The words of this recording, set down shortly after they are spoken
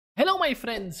my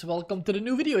friends, welcome to the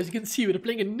new video. As you can see, we're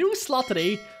playing a new slot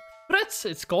today.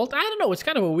 FRUTZ, it's called. I don't know, it's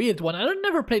kind of a weird one. I've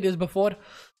never played this before.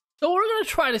 So we're gonna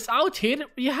try this out here.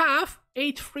 We have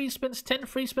 8 free spins, 10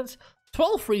 free spins,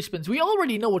 12 free spins. We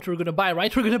already know what we're gonna buy,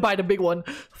 right? We're gonna buy the big one.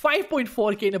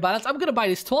 5.4k in the balance. I'm gonna buy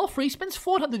this 12 free spins,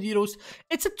 400 euros.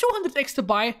 It's a 200x to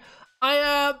buy.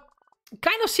 I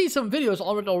kind of see some videos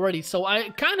already, so I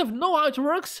kind of know how it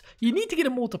works. You need to get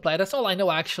a multiplier. That's all I know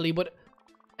actually, but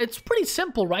it's pretty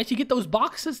simple, right? You get those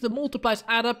boxes, the multipliers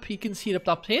add up. You can see it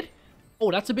up here.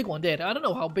 Oh, that's a big one there. I don't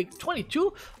know how big.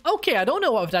 22? Okay, I don't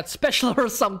know if that's special or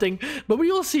something, but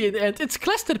we will see it. And it's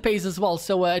clustered pays as well,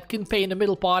 so it can pay in the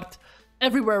middle part.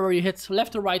 Everywhere where you hit,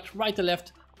 left to right, right to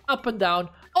left, up and down.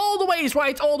 All the ways,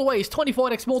 right? All the ways.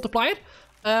 24x multiplier.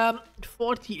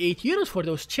 48 euros for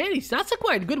those cherries. That's a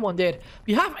quite good one there.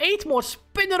 We have 8 more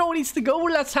spinneronis to go.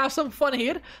 Let's have some fun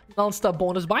here. Non-stop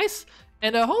bonus buys.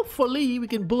 And hopefully we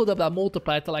can build up that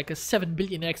multiplier to like a 7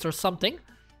 billion X or something.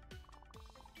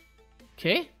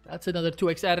 Okay, that's another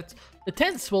 2x added. The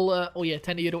 10s will, oh yeah,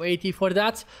 10 euro 80 for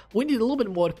that. We need a little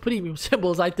bit more premium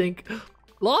symbols, I think.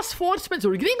 Last 4 spins.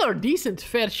 We're getting our decent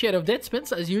fair share of dead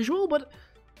spins as usual, but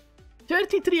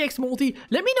 33x multi.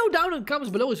 Let me know down in the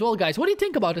comments below as well, guys. What do you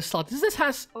think about this slot? This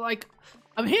has, like,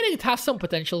 I'm hearing it has some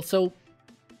potential, so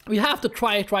we have to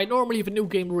try it, right? Normally, if a new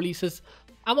game releases,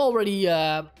 I'm already,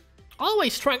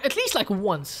 always trying, at least like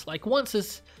once. Like once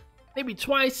is maybe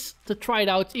twice to try it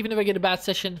out. Even if I get a bad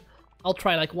session, I'll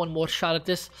try like one more shot at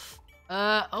this.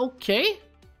 Okay.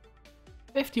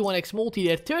 51x multi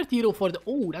there. 30 euro for the...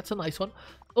 Oh, that's a nice one.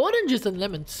 Oranges and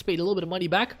lemons paid a little bit of money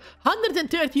back.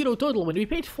 130 euro total win. We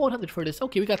paid 400 for this.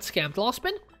 Okay, we got scammed. Last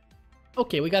spin?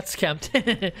 Okay, we got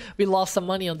scammed. We lost some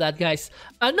money on that, guys.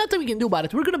 Nothing we can do about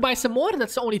it. We're gonna buy some more.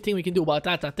 That's the only thing we can do about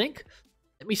that, I think.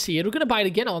 Let me see it. We're gonna buy it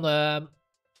again on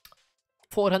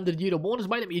 400 euro bonus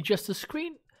buy. Let me adjust the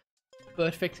screen.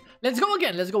 Perfect. Let's go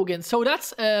again. Let's go again. So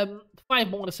that's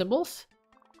 5 bonus symbols.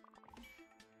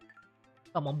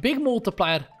 Come on, big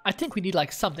multiplier. I think we need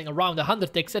like something around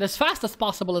 100x and as fast as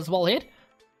possible as well here.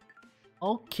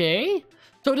 Okay.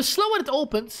 So the slower it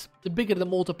opens, the bigger the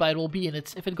multiplier will be in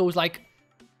it. If it goes like...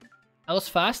 That was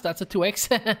fast. That's a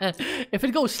 2x. If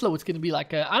it goes slow, it's going to be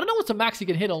like... I don't know what's the max you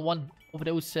can hit on one of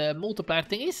those multiplier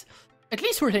thingies. At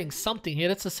least we're hitting something here.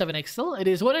 That's a 7x still. It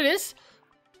is what it is.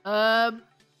 9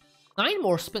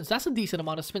 more spins. That's a decent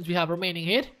amount of spins we have remaining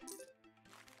here.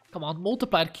 Come on,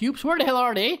 multiplier cubes. Where the hell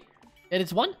are they? It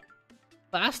is one.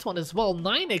 Last one as well.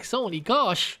 9x only.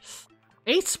 Gosh.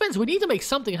 8 spins. We need to make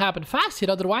something happen fast here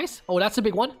otherwise. Oh, that's a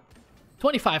big one.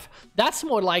 25. That's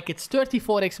more like it's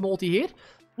 34x multi here.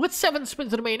 With 7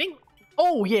 spins remaining.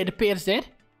 Oh, yeah, the pair's there.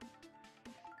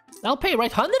 I'll pay, right?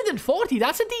 140.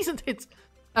 That's a decent hit.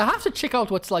 I have to check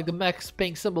out what's like the max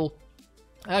paying symbol.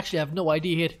 I actually have no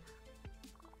idea here.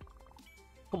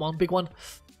 Come on, big one.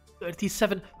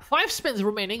 37. 5 spins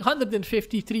remaining.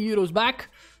 153 euros back.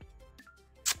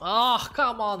 Oh,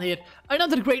 come on here.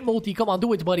 Another great multi. Come on,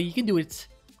 do it, buddy. You can do it.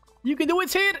 You can do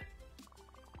it here.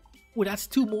 Oh, that's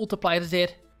 2 multipliers there.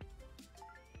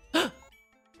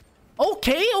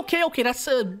 Okay. That's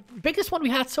the biggest one we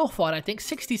had so far, I think.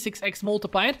 66x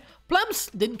multiplier. Plums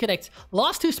didn't connect.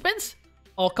 Last 2 spins.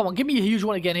 Oh, come on. Give me a huge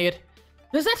one again here.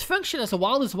 Does that function as a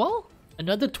wild as well?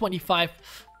 Another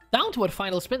 25. Down to our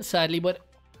final spin, sadly, but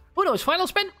who knows? Final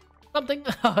spin? Something.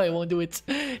 I won't do it.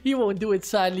 He won't do it,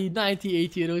 sadly.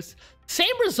 98 euros.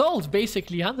 Same results,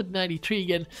 basically. 193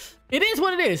 again. It is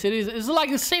what it is. It's like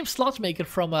the same slot maker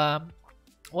from,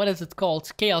 what is it called?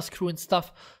 Chaos Crew and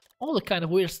stuff. All the kind of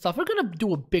weird stuff. We're gonna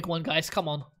do a big one, guys. Come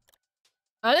on.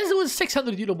 Let's do a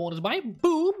 600 euro bonus buy.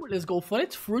 Boom. Let's go for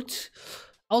it. Fruits.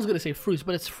 I was gonna say fruits,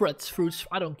 but it's fruits.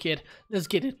 I don't care. Let's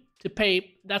get it. To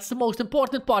pay. That's the most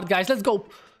important part, guys. Let's go.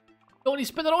 Only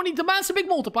spinner only demands a big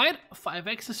multiplier.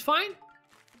 5x is fine.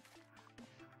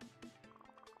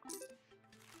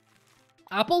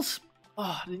 Apples.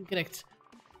 Oh, didn't connect.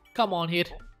 Come on here.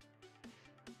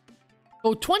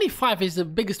 So 25 is the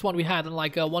biggest one we had in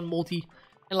like one multi.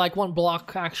 And like one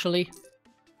block, actually.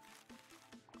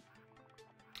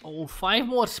 Oh, 5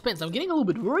 more spins. I'm getting a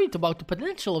little bit worried about the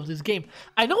potential of this game.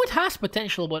 I know it has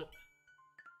potential, but...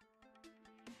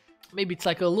 Maybe it's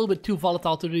like a little bit too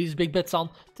volatile to do these big bets on.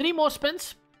 3 more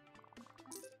spins.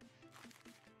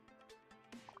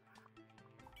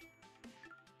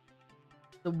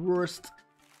 The worst.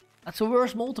 That's the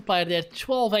worst multiplier there.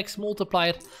 12x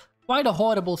multiplier. Quite a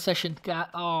horrible session.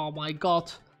 Oh my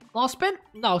god. Last spin?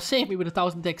 No, save me with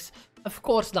 1000x. Of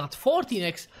course not.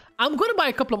 14x. I'm gonna buy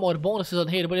a couple of more bonuses on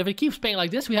here, but if it keeps paying like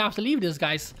this, we have to leave this,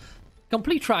 guys.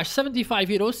 Complete trash. 75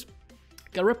 euros.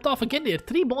 Got ripped off again there.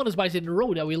 3 bonus buys in a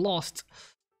row that we lost.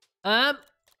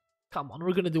 Come on,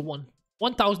 we're gonna do one.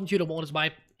 1,000 euro bonus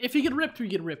buy. If you get ripped, we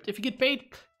get ripped. If you get paid,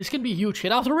 this can be a huge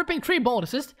hit. After ripping 3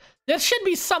 bonuses, there should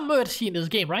be some mercy in this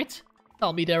game, right?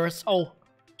 Tell me there is. Oh,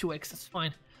 2x, that's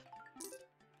fine.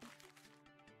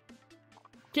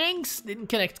 Kings didn't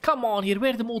connect. Come on here.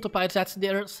 Where are the multipliers at?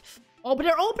 There's... Oh, but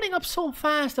they're opening up so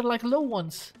fast. They're like low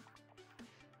ones.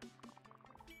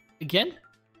 Again?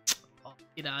 Oh,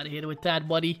 get out of here with that,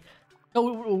 buddy.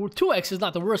 No, 2x is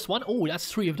not the worst one. Oh,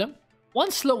 that's 3 of them.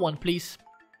 One slow one, please.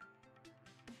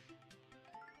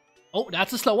 Oh,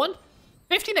 that's a slow one.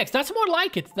 15x. That's more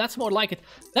like it. That's more like it.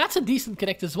 That's a decent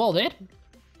connect as well there.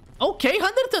 Okay,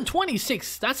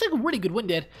 126. That's a really good win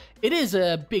there. It is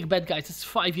a big bet, guys. It's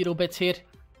 5 euro bets here.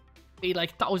 Pay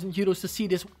like 1,000 euros to see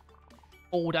this.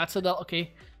 Oh, that's a...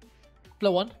 Okay.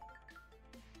 Slow one.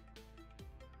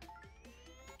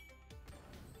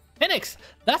 10x.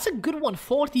 That's a good one.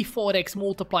 44x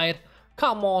multiplier.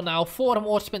 Come on now. 4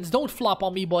 more spins. Don't flop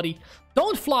on me, buddy.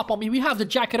 Don't flop on me. We have the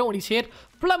Jackaronis here.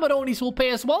 Plummeronis will pay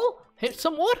as well. Hit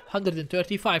some more.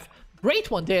 135. Great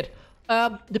one there.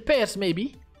 The pairs,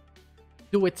 maybe.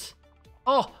 Do it.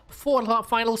 Oh, 4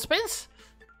 final spins.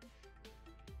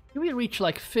 Can we reach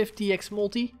like 50x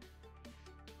multi?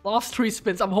 Last 3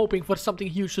 spins. I'm hoping for something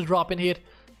huge to drop in here.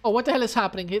 Oh, what the hell is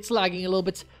happening? It's lagging a little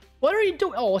bit. What are you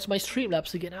doing? Oh, it's my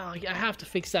Streamlabs again. Oh, I have to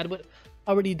fix that, but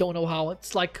I really don't know how.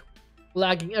 It's like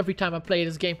lagging every time I play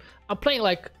this game. I'm playing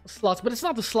like slots, but it's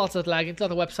not the slots that lag. It's not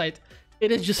the website.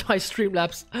 It is just my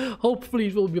Streamlabs. Hopefully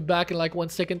it will be back in like 1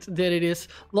 second. There it is.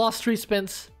 Last 3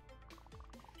 spins.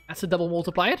 That's a double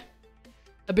multiplier.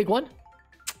 A big one.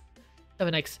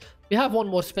 7x. We have one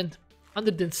more spin.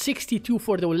 162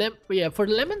 for the for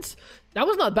the lemons. That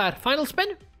was not bad. Final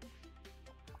spin.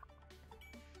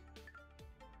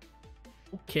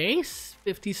 Okay,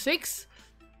 56.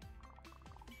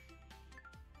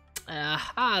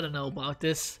 I don't know about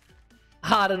this.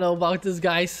 I don't know about this,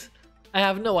 guys. I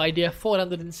have no idea.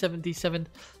 477.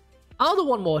 I'll do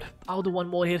one more. I'll do one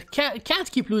more here.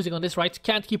 Can't keep losing on this, right?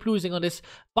 Can't keep losing on this.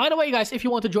 By the way, guys, if you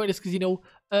want to join this casino,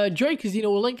 join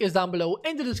casino, link is down below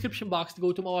in the description box to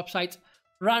go to my website,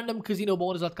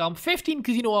 randomcasinobonus.com. 15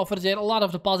 casino offers there, a lot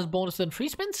of deposit bonuses and free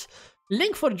spins.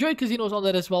 Link for join casinos on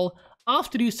there as well.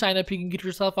 After you sign up, you can get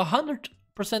yourself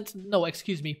 100%, no,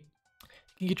 excuse me.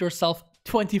 You can get yourself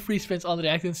 20 free spins on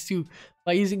reactions too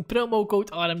by using promo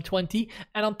code RM20,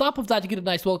 and on top of that you get a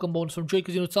nice welcome bonus from Joy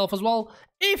Casino itself as well.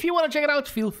 If you want to check it out,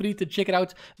 feel free to check it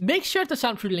out. Make sure to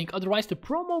sign up for the link, otherwise the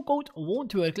promo code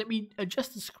won't work. Let me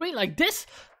adjust the screen like this.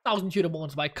 1,000 euro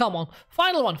bonus buy. Come on,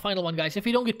 final one guys. If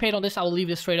you don't get paid on this, I will leave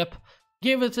this straight up.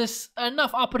 Give it this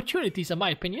enough opportunities in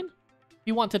my opinion. If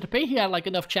he wanted to pay, he had like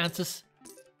enough chances.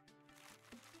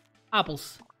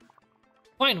 Apples.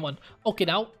 Fine one. Okay,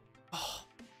 now. Oh.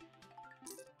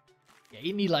 Yeah,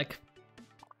 you need like...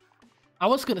 I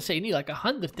was gonna say you need like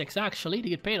 100 ticks actually to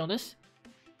get paid on this.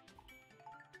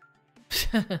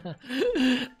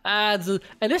 And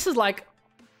this is like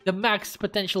the max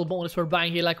potential bonus we're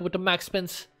buying here, like with the max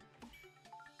spins.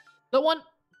 The one...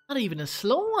 Not even a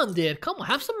slow one there. Come on,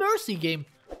 have some mercy, game.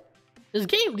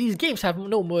 These games have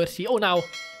no mercy. Oh, now...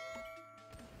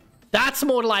 That's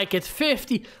more like it.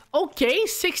 50. Okay,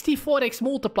 64x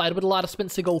multiplier with a lot of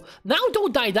spins to go. Now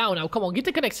don't die down now. Come on, get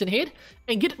the connection here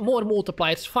and get more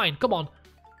multipliers. Fine, come on.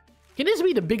 Can this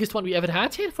be the biggest one we ever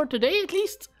had here for today at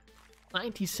least?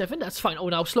 97, that's fine. Oh,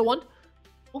 now slow one.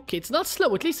 Okay, it's not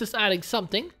slow. At least it's adding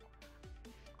something.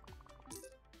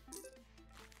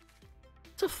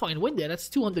 It's a fine win there. That's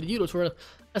 200 euros for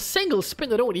a single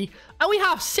spinner only. And we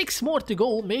have 6 more to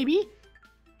go, maybe.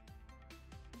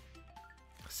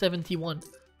 71.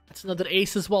 That's another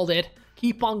ace as well there.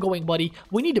 Keep on going, buddy.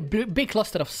 We need a big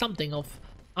cluster of something of...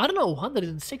 I don't know,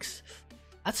 106.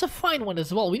 That's a fine one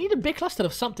as well. We need a big cluster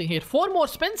of something here. 4 more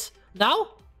spins.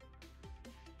 Now?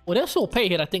 Well, this will pay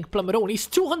here, I think.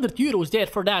 Plummeronis. 200 euros there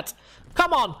for that.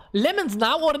 Come on. Lemons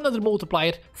now or another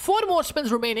multiplier. 4 more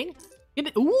spins remaining.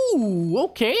 Ooh,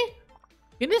 okay.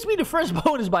 Can this be the first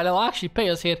bonus buy that'll actually pay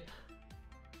us here?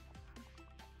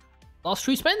 Last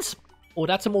 3 spins. Oh,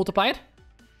 that's a multiplier.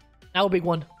 Now a big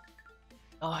one.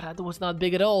 Oh, that was not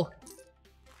big at all.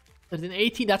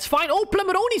 118, that's fine. Oh,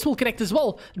 Plummeronis will connect as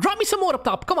well. Drop me some more up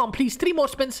top. Come on, please. 3 more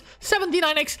spins.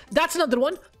 79x. That's another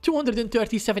one.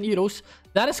 237 euros.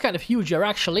 That is kind of huge here,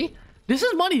 actually. This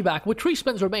is money back with 3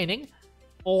 spins remaining.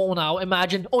 Oh, now,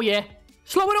 imagine. Oh, yeah.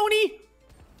 Slowmeroni.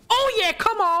 Oh, yeah,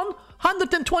 come on.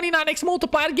 129x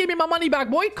multiplier. Give me my money back,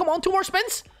 boy. Come on, 2 more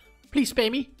spins. Please pay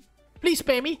me. Please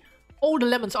pay me. Oh, the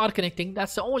lemons are connecting.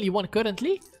 That's the only one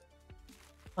currently.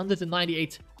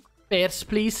 198 pairs,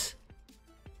 please.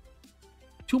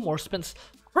 2 more spins.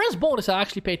 First bonus, I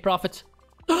actually paid profit.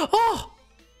 Oh!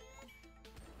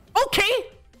 Okay.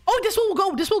 Oh, this will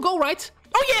go. This will go, right?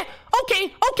 Oh, yeah.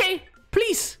 Okay. Okay.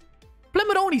 Please.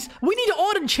 Plemmeronis. We need an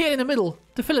orange here in the middle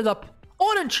to fill it up.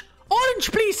 Orange.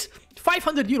 Orange, please.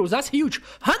 500 euros. That's huge.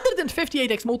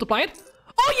 158x multiplier.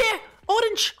 Oh, yeah.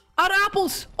 Orange are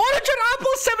apples. Orange are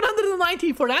apples.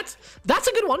 790 for that. That's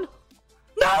a good one.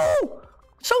 No.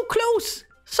 So close.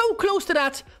 So close to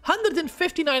that.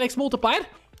 159x multiplier.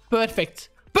 Perfect.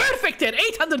 Perfect there.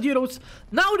 800 euros.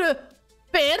 Now the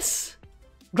pears.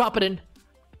 Drop it in.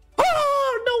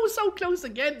 Oh, no, so close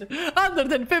again.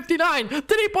 159.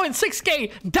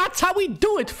 3.6k. That's how we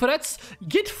do it, FRUTZ.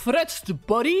 Get FRUTZ,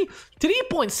 buddy.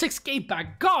 3.6k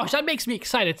back. Gosh, that makes me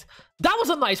excited. That was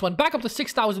a nice one. Back up to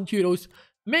 6,000 euros.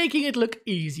 Making it look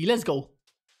easy. Let's go.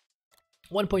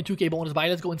 1.2k bonus buy.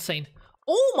 Let's go insane.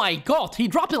 Oh my god. He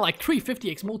dropped in like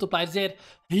 350x multipliers there.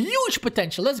 Huge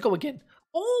potential. Let's go again.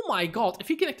 Oh my god. If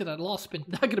he connected that last spin,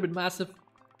 that could have been massive.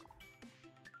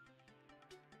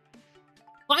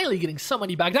 Finally getting some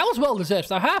money back. That was well deserved.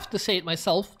 I have to say it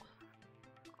myself.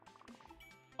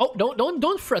 Oh,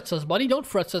 don't FRUTZ us, buddy. Don't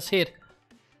FRUTZ us here.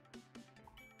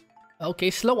 Okay,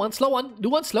 slow one, slow one. Do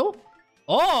one slow.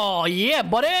 Oh, yeah,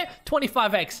 buddy.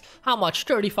 25x. How much?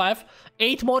 35.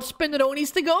 8 more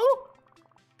spinneronis to go.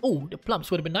 Oh, the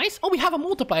plums would have been nice. Oh, we have a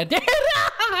multiplier there.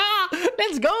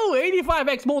 Let's go.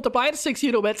 85x multiplier. 6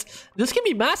 euro bets. This can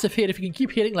be massive here if you can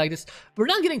keep hitting like this. We're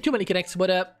not getting too many connects,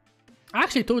 but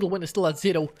actually total win is still at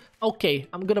 0. Okay,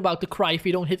 I'm gonna about to cry if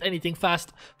you don't hit anything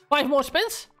fast. 5 more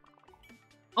spins.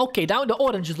 Okay, down the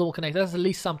oranges will connect. That's at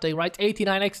least something, right?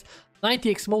 89x,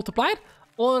 90x multiplier.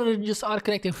 Oranges are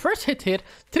connecting. First hit here.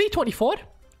 324.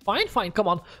 Fine, fine. Come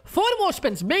on. 4 more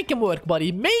spins. Make him work,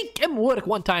 buddy. Make him work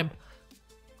one time.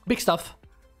 Big stuff.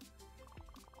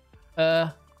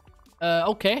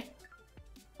 Okay.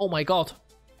 Oh my god.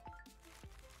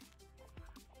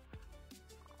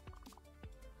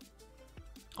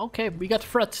 Okay, we got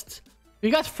FRUTZ. We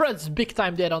got FRUTZ big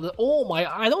time there on the... Oh my...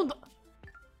 I'll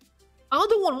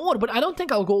do one more, but I don't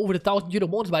think I'll go over the 1,000 euro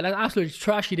bonus buy. That's absolutely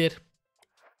trashy there.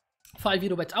 5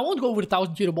 euro bets. I won't go over the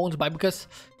 1,000 euro bonus buy because...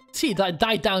 See, that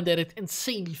died down there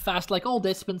insanely fast, like all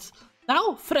the spins.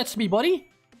 Now, FRUTZ me, buddy.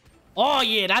 Oh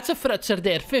yeah, that's a FRUTZer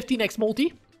there. 15x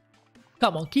multi.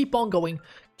 Come on, keep on going.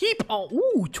 Keep on.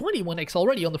 Ooh, 21x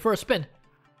already on the first spin.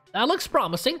 That looks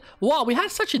promising. Wow, we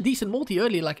had such a decent multi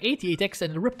earlier, like 88x,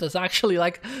 and it ripped us actually,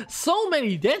 like, so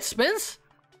many dead spins.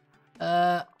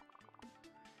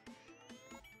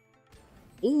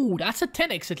 Ooh, that's a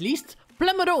 10x at least.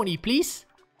 Plemmeroni, please.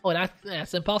 Oh,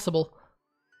 that's impossible.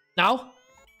 Now.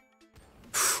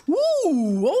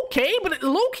 Ooh, okay, but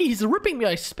low-key, he's ripping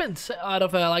my spins out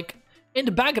of, like, in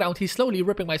the background, he's slowly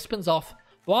ripping my spins off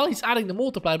while he's adding the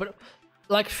multiplier, but...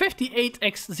 Like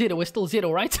 58x0 is still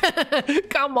 0, right?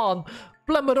 Come on.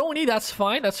 Plemmeroni, that's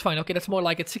fine. That's fine. Okay, that's more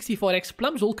like it. 64x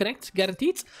plums will connect.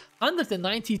 Guaranteed.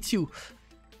 192.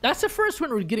 That's the first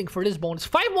win we're getting for this bonus.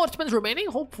 5 more spins remaining.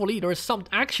 Hopefully there's some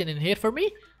action in here for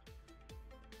me.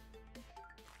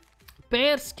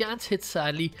 Pairs can't hit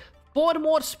sadly. 4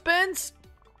 more spins.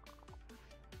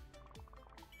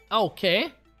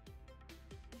 Okay.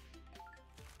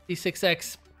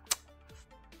 6x.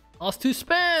 Lost 2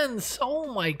 spins.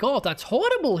 Oh my god, that's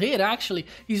horrible here actually.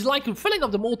 He's like filling up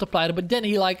the multiplier, but then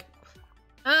he's like,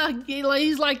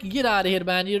 get out of here,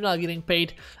 man. You're not getting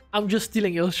paid. I'm just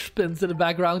stealing your spins in the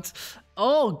background.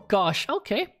 Oh gosh,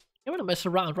 okay. You wanna mess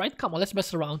around, right? Come on, let's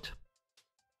mess around.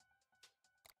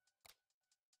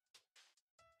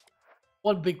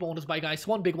 One big bonus buy, guys.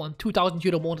 One big one. 2,000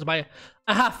 euro bonus buy.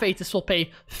 I have faith this will pay.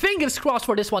 Fingers crossed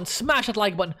for this one. Smash that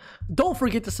like button. Don't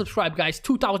forget to subscribe, guys.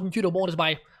 2,000 euro bonus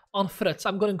buy on FRUTZ.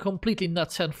 I'm going completely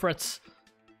nuts on FRUTZ.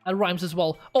 That rhymes as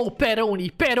well. Oh,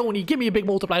 Peroni. Peroni. Give me a big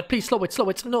multiplier. Please slow it. Slow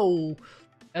it. No.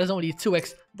 That is only a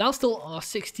 2x. That's still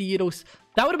 60 euros.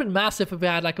 That would have been massive if we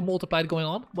had like a multiplier going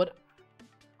on. But...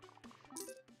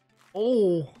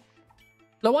 Oh.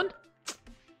 Slow one.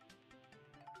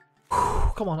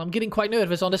 Come on, I'm getting quite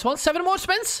nervous on this one. 7 more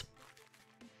spins.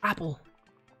 Apple.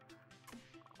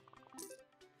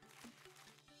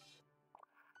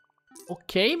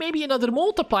 Okay, maybe another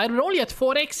multiplier. We're only at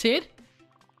 4x here.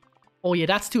 Oh yeah,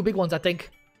 that's 2 big ones, I think.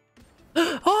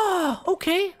 Oh,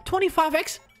 okay.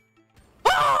 25x.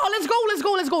 Oh, let's go, let's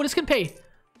go, let's go. This can pay.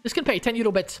 This can pay. 10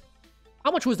 euro bet.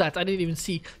 How much was that? I didn't even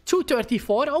see.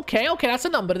 234. Okay, okay, that's a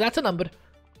number. That's a number.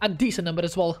 A decent number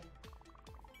as well.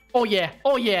 Oh yeah,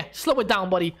 oh yeah. Slow it down,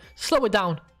 buddy. Slow it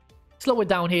down. Slow it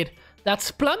down here. That's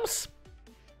plums.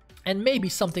 And maybe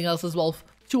something else as well.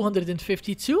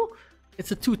 252.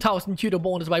 It's a 2,000 euro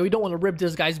bonus buy. We don't want to rip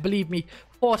this, guys. Believe me.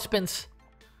 4 spins.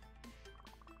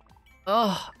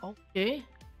 Okay.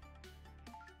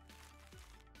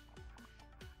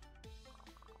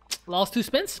 Last 2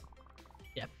 spins.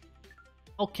 Yeah.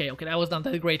 Okay, that was not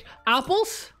that great.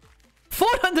 Apples.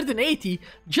 480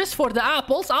 just for the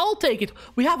apples. I'll take it.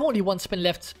 We have only 1 spin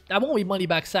left. That won't be money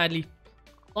back, sadly.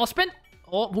 Last spin.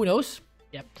 Oh, who knows?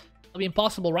 Yeah. It'll be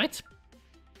impossible, right?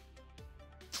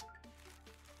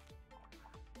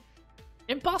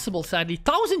 Impossible, sadly.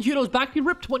 1,000 euros back. We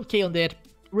ripped 1k on there.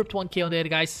 Ripped 1k on there,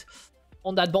 guys.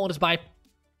 On that bonus buy.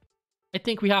 I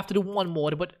think we have to do one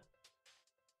more, but...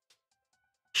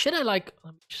 Should I like...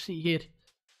 Let me see here.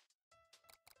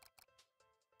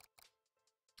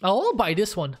 I'll buy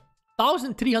this one.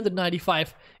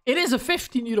 1,395. It is a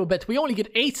 15 euro bet. We only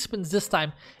get 8 spins this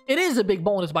time. It is a big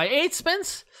bonus buy. 8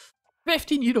 spins?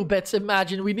 15 euro bets.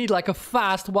 Imagine we need like a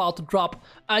fast wild to drop.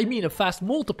 I mean a fast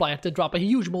multiplier to drop. A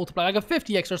huge multiplier. Like a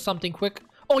 50x or something quick.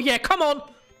 Oh yeah, come on.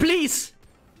 Please.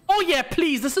 Oh yeah,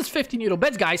 please. This is 15 euro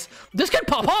bets, guys. This can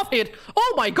pop off here.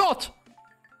 Oh my god.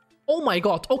 Oh my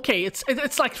god. Okay,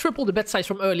 it's like triple the bet size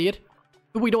from earlier.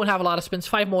 But we don't have a lot of spins.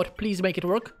 5 more. Please make it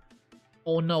work.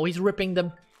 Oh no, he's ripping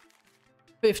them.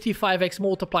 55x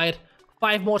multiplier.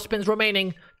 5 more spins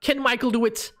remaining. Can Michael do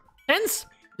it? Hence,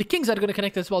 the kings are going to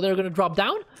connect as well. They're going to drop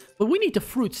down. But we need the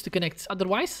fruits to connect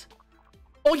otherwise.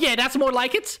 Oh yeah, that's more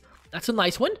like it. That's a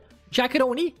nice one.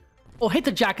 Jackaroni. Oh, hit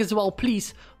the jack as well,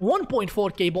 please.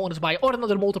 1.4k bonus buy or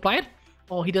another multiplier.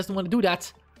 Oh, he doesn't want to do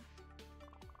that.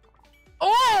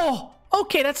 Oh!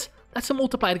 Okay, that's a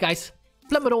multiplier, guys.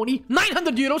 Flameroni.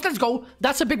 900 euros. Let's go.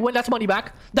 That's a big win. That's money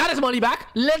back. That is money back.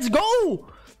 Let's go.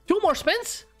 2 more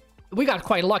spins. We got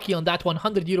quite lucky on that one.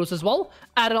 100 euros as well.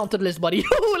 Add it onto the list, buddy.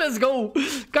 Let's go.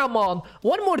 Come on.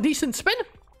 1 more decent spin.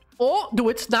 Oh, do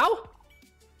it now.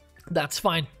 That's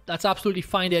fine. That's absolutely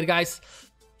fine there, guys.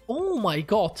 Oh my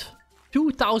god.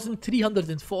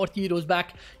 2,340 euros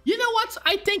back. You know what?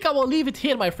 I think I will leave it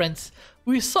here, my friends.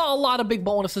 We saw a lot of big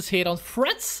bonuses here on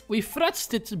FRUTZ. We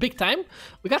FRUTZed it big time.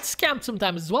 We got scammed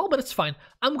sometimes as well, but it's fine.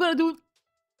 I'm gonna do...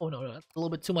 Oh no, that's a little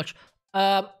bit too much.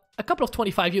 A couple of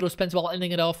 25 euro spends while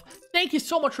ending it off. Thank you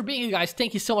so much for being here, guys.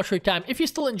 Thank you so much for your time. If you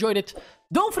still enjoyed it,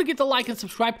 don't forget to like and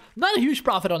subscribe. Not a huge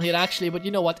profit on here, actually, but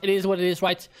you know what? It is what it is,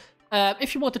 right?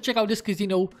 If you want to check out this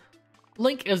casino...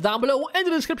 Link is down below in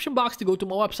the description box to go to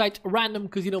my website,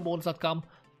 randomcasinobonus.com.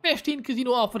 15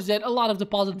 casino offers there, a lot of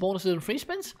deposit bonuses and free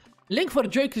spins. Link for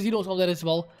Joy Casinos on there as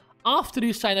well. After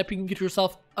you sign up, you can get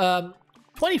yourself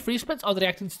 20 free spins on the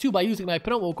reactions too by using my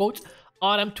promo code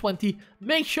RM20.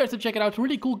 Make sure to check it out.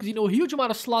 Really cool casino, huge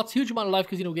amount of slots, huge amount of live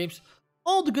casino games.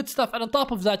 All the good stuff, and on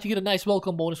top of that, you get a nice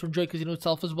welcome bonus from Joy Casino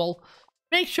itself as well.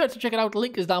 Make sure to check it out.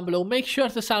 Link is down below. Make sure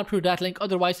to sign up through that link,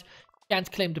 otherwise can't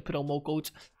claim the promo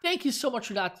code. Thank you so much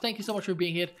for that. Thank you so much for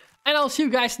being here. And I'll see you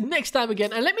guys next time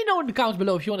again. And let me know in the comments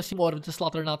below if you want to see more of the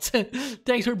slot or not.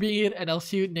 Thanks for being here. And I'll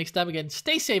see you next time again.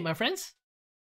 Stay safe, my friends.